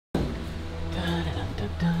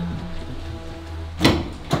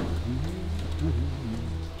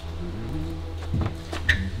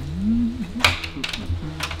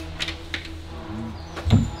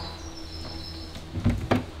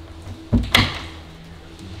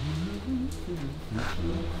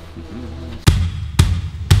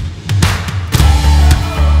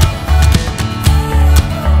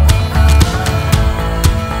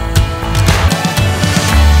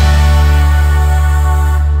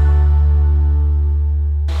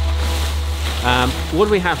what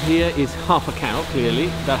we have here is half a cow, clearly,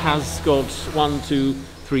 that has got 1, 2,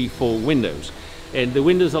 3, 4 windows. And the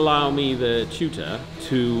windows allow me, the tutor,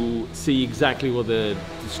 to see exactly what the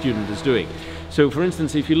student is doing. So for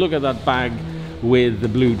instance, if you look at that bag with the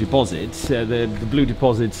blue deposits, the blue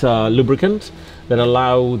deposits are lubricant that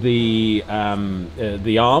allow the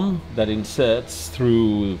arm that inserts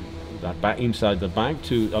through that bag, inside the bag,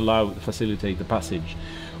 to facilitate the passage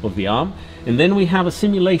of the arm. And then we have a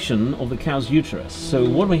simulation of the cow's uterus. So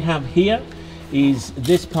what we have here is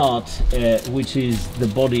this part, which is the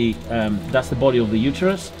body, that's the body of the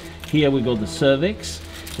uterus. Here we got the cervix,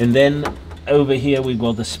 and then over here we've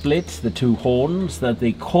got the splits, the 2 horns that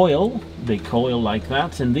they coil like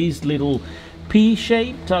that, and these little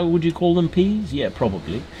pea-shaped, would you call them peas? Yeah,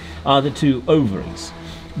 probably, are the 2 ovaries.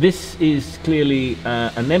 This is clearly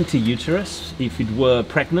an empty uterus. If it were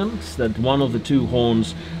pregnant, that one of the 2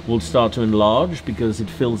 horns will start to enlarge because it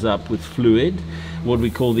fills up with fluid, what we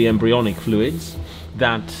call the embryonic fluids.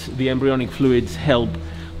 That the embryonic fluids help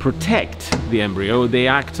protect the embryo. They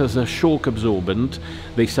act as a shock absorbent.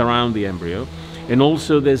 They surround the embryo. And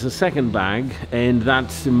also there's a second bag, and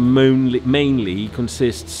that mainly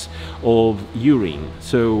consists of urine.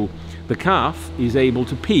 So the calf is able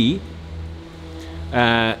to pee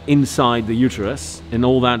inside the uterus, and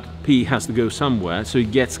all that pee has to go somewhere, so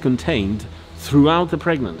it gets contained throughout the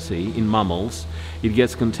pregnancy. In mammals, it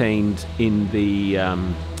gets contained in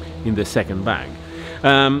the second bag.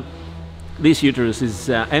 This uterus is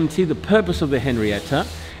empty. The purpose of the Henryetta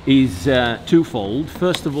is twofold.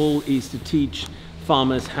 First of all is to teach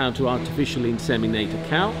farmers how to artificially inseminate a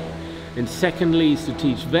cow, and secondly is to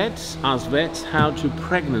teach vets, us vets, how to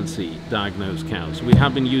pregnancy diagnose cows. We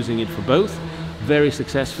have been using it for both very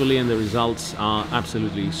successfully, and the results are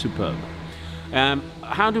absolutely superb.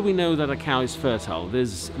 How do we know that a cow is fertile?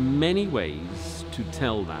 There's many ways to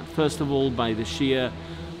tell that. First of all, by the sheer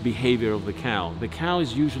behavior of the cow. The cow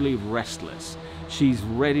is usually restless. She's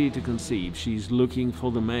ready to conceive. She's looking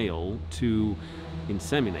for the male to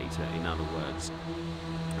inseminate her, in other words.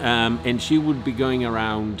 And she would be going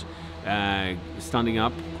around standing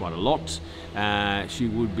up quite a lot. She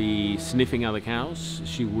would be sniffing other cows.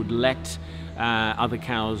 She would let other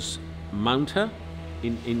cows mount her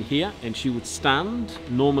in here, and she would stand.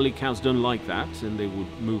 Normally cows don't like that, and they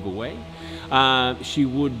would move away. She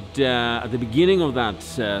would, at the beginning of that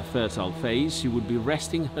fertile phase, she would be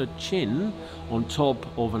resting her chin on top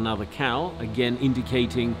of another cow, again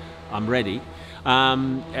indicating I'm ready.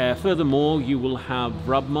 Furthermore, you will have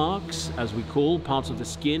rub marks, as we call parts of the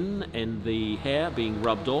skin and the hair being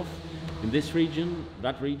rubbed off in this region,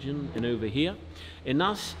 that region, and over here. And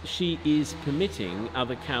as she is permitting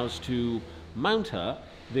other cows to mount her,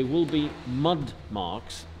 there will be mud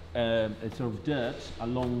marks, sort of dirt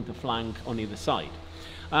along the flank on either side.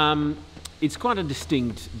 It's quite a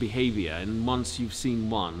distinct behavior, and once you've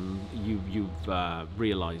seen one, you've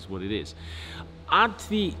realized what it is. At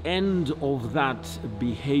the end of that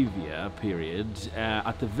behavior period,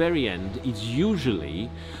 at the very end, it's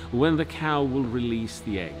usually when the cow will release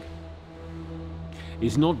the egg.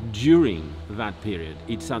 It's not during that period,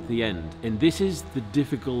 it's at the end. And this is the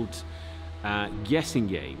difficult guessing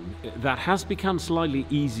game that has become slightly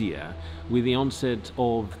easier with the onset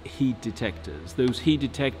of heat detectors. Those heat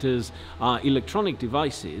detectors are electronic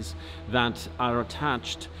devices that are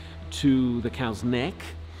attached to the cow's neck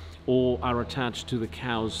or are attached to the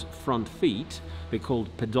cow's front feet. They're called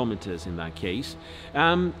pedometers in that case.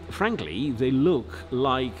 Frankly, they look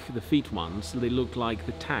like the feet ones. They look like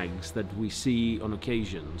the tags that we see on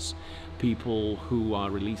occasions, people who are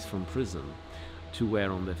released from prison to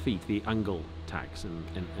wear on their feet, the angle tags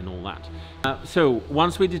and all that. So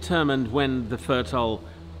once we determined when the fertile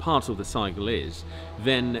part of the cycle is,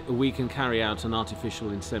 then we can carry out an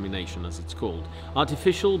artificial insemination, as it's called.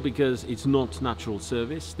 Artificial because it's not natural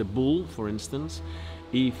service. The bull, for instance,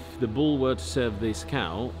 if the bull were to serve this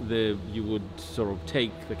cow, you would sort of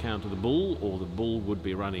take the cow to the bull, or the bull would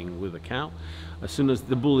be running with the cow. As soon as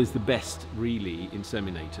the bull is the best, really,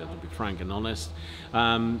 inseminator, to be frank and honest,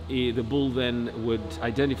 the bull then would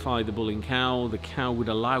identify the bulling cow. The cow would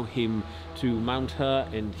allow him to mount her,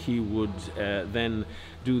 and he would then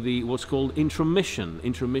do what's called intromission.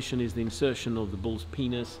 Intromission is the insertion of the bull's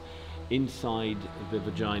penis inside the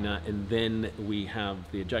vagina, and then we have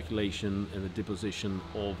the ejaculation and the deposition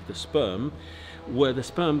of the sperm. Where the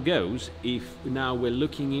sperm goes, if now we're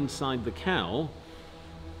looking inside the cow,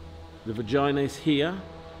 the vagina is here,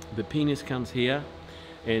 the penis comes here,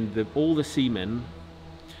 and all the semen,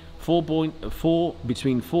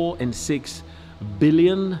 between 4 and 6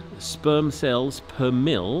 billion sperm cells per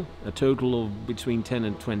mil, a total of between 10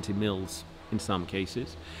 and 20 mils in some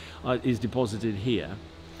cases, is deposited here.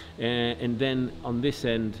 And then on this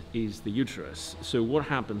end is the uterus. So what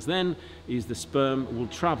happens then is the sperm will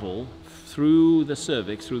travel through the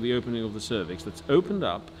cervix, through the opening of the cervix that's opened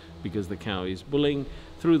up because the cow is bulling,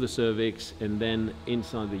 through the cervix and then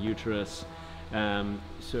inside the uterus.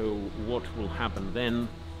 So what will happen then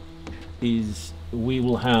is we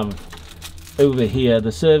will have over here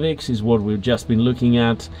the cervix is what we've just been looking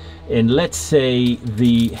at, and let's say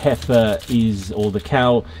the heifer is, or the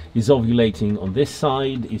cow is ovulating on this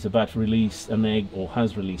side, is about to release an egg or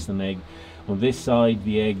has released an egg. On this side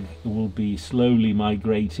the egg will be slowly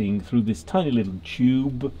migrating through this tiny little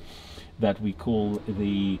tube that we call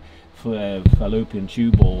the fallopian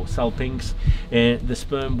tube or salpinx. The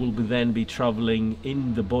sperm will then be traveling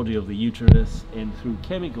in the body of the uterus, and through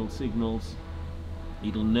chemical signals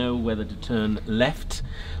it'll know whether to turn left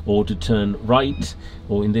or to turn right,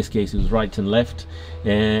 or in this case it was right and left,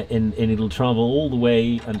 and it'll travel all the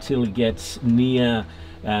way until it gets near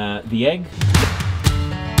the egg.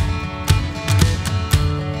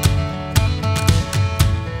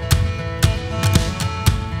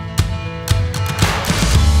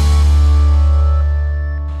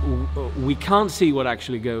 We can't see what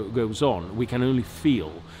actually goes on, we can only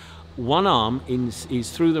feel. One arm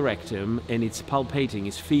is through the rectum and it's palpating,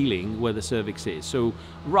 it's feeling where the cervix is, so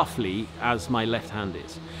roughly as my left hand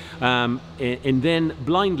is. And then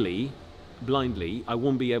blindly, I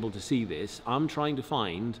won't be able to see this, I'm trying to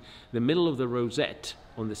find the middle of the rosette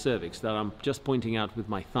on the cervix that I'm just pointing out with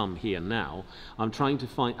my thumb here now. I'm trying to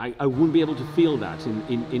find, I wouldn't be able to feel that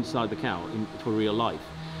inside the cow for real life.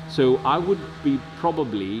 So I would be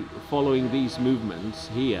probably following these movements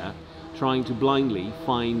here, trying to blindly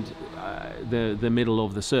find the middle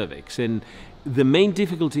of the cervix. And the main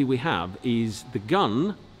difficulty we have is the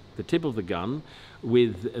gun, the tip of the gun,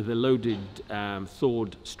 with the loaded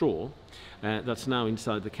thawed straw that's now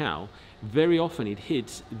inside the cow. Very often it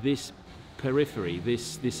hits this periphery,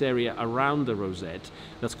 this area around the rosette,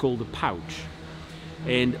 that's called the pouch.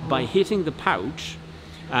 And by hitting the pouch,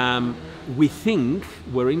 we think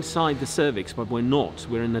we're inside the cervix, but we're not.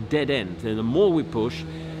 We're in a dead end, and the more we push,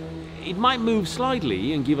 it might move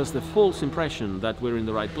slightly and give us the false impression that we're in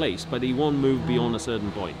the right place, but it won't move beyond a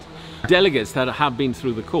certain point. Delegates that have been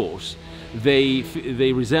through the course, they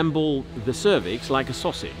resemble the cervix like a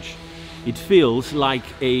sausage. It feels like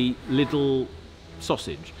a little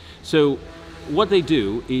sausage. So what they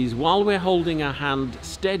do is, while we're holding our hand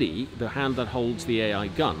steady, the hand that holds the AI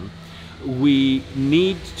gun, we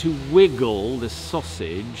need to wiggle the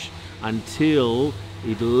sausage until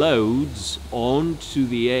it loads onto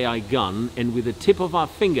the AI gun, and with the tip of our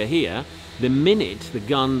finger here, the minute the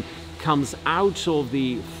gun comes out of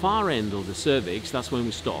the far end of the cervix, that's when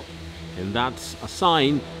we stop. And that's a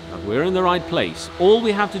sign that we're in the right place. All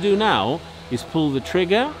we have to do now is pull the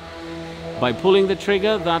trigger. By pulling the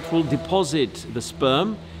trigger, that will deposit the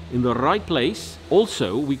sperm in the right place.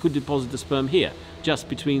 Also, we could deposit the sperm here, just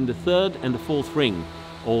between the third and the fourth ring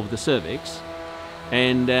of the cervix.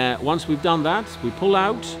 And once we've done that, we pull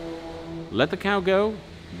out, let the cow go,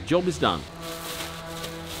 job is done.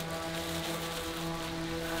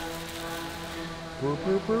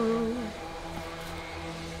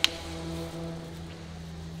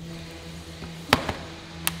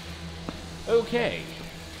 Okay,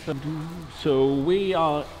 so we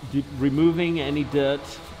are removing any dirt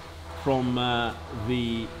from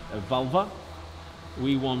the vulva.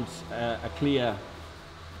 We want a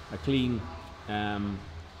clean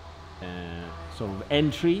sort of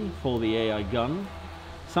entry for the AI gun.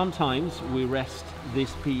 Sometimes we rest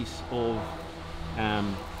this piece of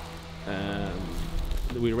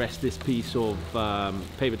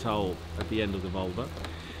paper towel at the end of the vulva,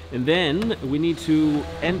 and then we need to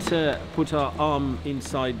put our arm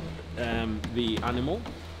inside the animal.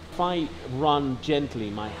 If I run gently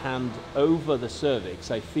my hand over the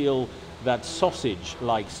cervix, I feel that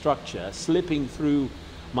sausage-like structure slipping through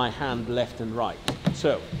my hand left and right.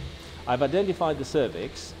 So I've identified the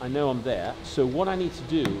cervix, I know I'm there, so what I need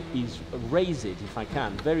to do is raise it if I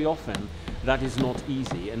can. Very often that is not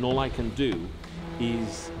easy, and all I can do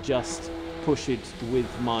is just push it with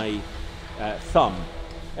my thumb.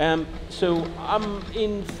 So I'm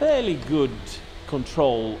in fairly good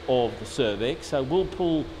control of the cervix. I will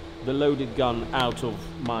pull the loaded gun out of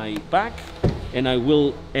my back, and I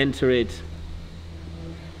will enter it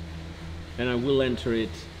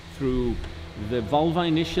through the vulva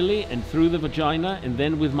initially and through the vagina, and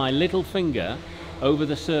then with my little finger over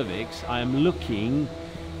the cervix I am looking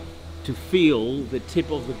to feel the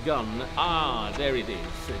tip of the gun. Ah, there it is,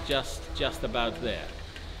 just about there.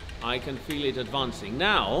 I can feel it advancing.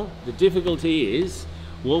 Now the difficulty is,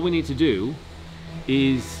 what we need to do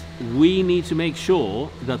is we need to make sure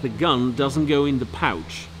that the gun doesn't go in the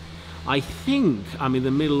pouch. I think I'm in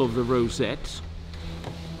the middle of the rosette,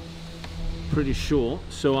 pretty sure.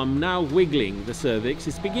 So I'm now wiggling the cervix.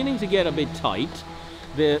 It's beginning to get a bit tight.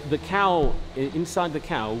 The cow, inside the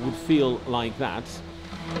cow would feel like that.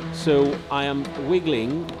 So I am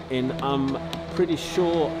wiggling and I'm pretty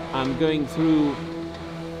sure I'm going through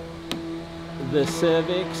the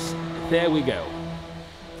cervix. There we go.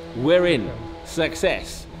 We're in.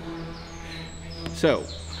 Success. So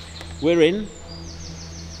we're in,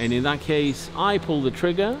 and in that case I pull the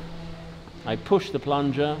trigger, I push the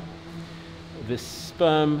plunger, the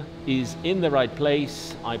sperm is in the right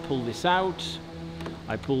place, I pull this out,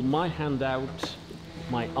 I pull my hand out,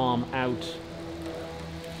 my arm out.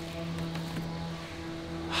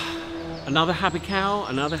 Another happy cow,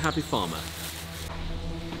 another happy farmer.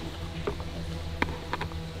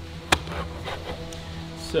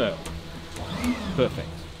 So, perfect.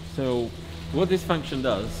 So what this function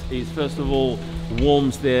does is, first of all,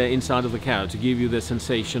 warms the inside of the cow to give you the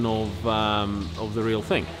sensation of the real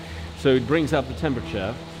thing. So it brings up the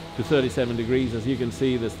temperature to 37 degrees. As you can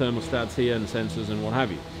see, there's thermostats here and sensors and what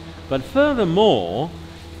have you. But furthermore,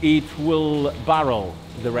 it will barrel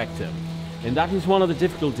the rectum. And that is one of the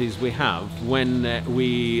difficulties we have when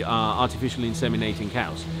we are artificially inseminating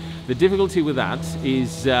cows. The difficulty with that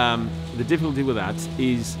is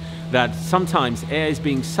that sometimes air is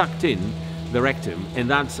being sucked in the rectum, and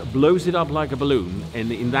that blows it up like a balloon,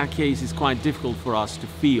 and in that case it's quite difficult for us to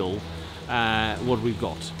feel what we've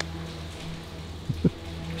got.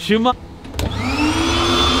 Shuma.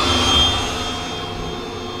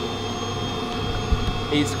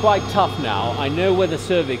 It's quite tough now. I know where the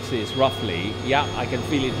cervix is roughly. Yeah, I can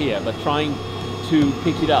feel it here, but trying to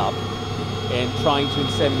pick it up and trying to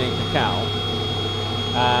inseminate the cow,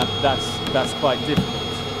 that's quite difficult.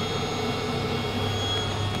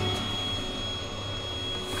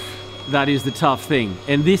 That is the tough thing,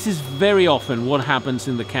 and this is very often what happens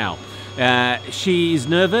in the cow. She is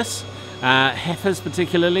nervous. Heifers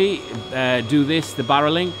particularly do this, the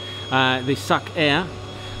barreling. They suck air,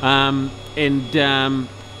 and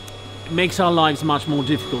makes our lives much more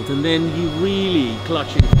difficult. And then you really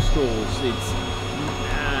clutching for straws.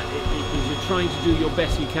 You're trying to do your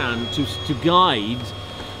best you can to guide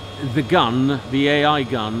the gun, the AI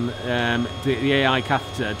gun, the AI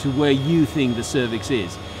catheter to where you think the cervix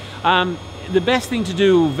is. The best thing to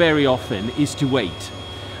do very often is to wait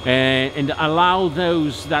and allow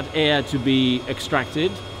that air to be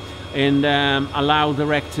extracted, and allow the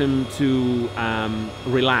rectum to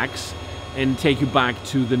relax and take you back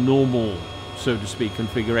to the normal, so to speak,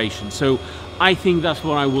 configuration. So I think that's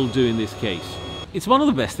what I will do in this case. It's one of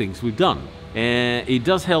the best things we've done. It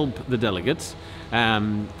does help the delegates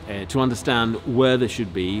to understand where they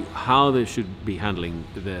should be, how they should be handling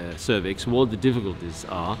the cervix, what the difficulties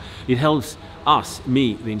are. It helps us,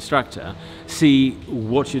 me, the instructor, see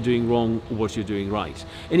what you're doing wrong, what you're doing right.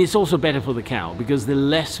 And it's also better for the cow, because the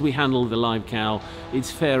less we handle the live cow,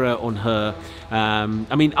 it's fairer on her.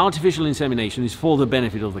 I mean, artificial insemination is for the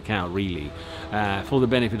benefit of the cow, really, for the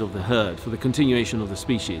benefit of the herd, for the continuation of the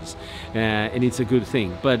species, and it's a good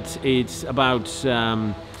thing. But it's about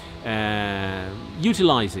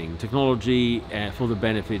utilizing technology for the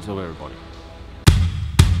benefit of everybody.